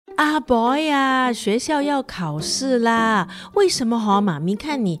阿伯呀，学校要考试啦，为什么妈咪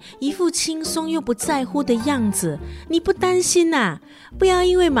看你一副轻松又不在乎的样子，你不担心啊？不要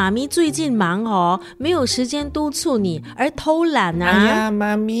因为妈咪最近忙没有时间督促你而偷懒啊！哎呀，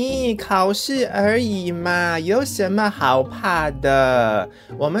妈咪，考试而已嘛，有什么好怕的？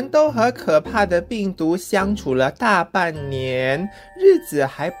我们都和可怕的病毒相处了大半年，日子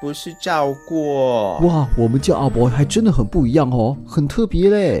还不是照过。哇，我们叫阿伯还真的很不一样很特别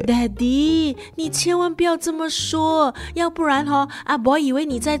嘞。Daddy， 你千万不要这么说，要不然阿伯以为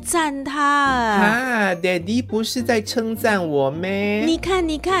你在赞他。Daddy 不是在称赞我咩？你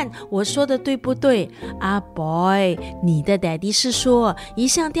看，我说的对不对？阿伯，你的 Daddy 是说，一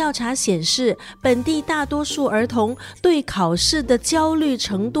项调查显示，本地大多数儿童对考试的焦虑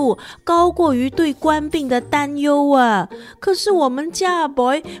程度高过于对官病的担忧啊。可是我们家阿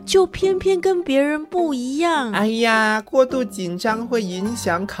伯就偏偏跟别人不一样。哎呀，过度紧张会影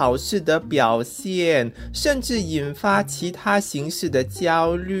响考试的表现，甚至引发其他形式的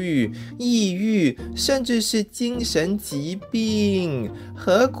焦虑、抑郁，甚至是精神疾病，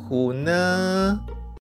何苦呢？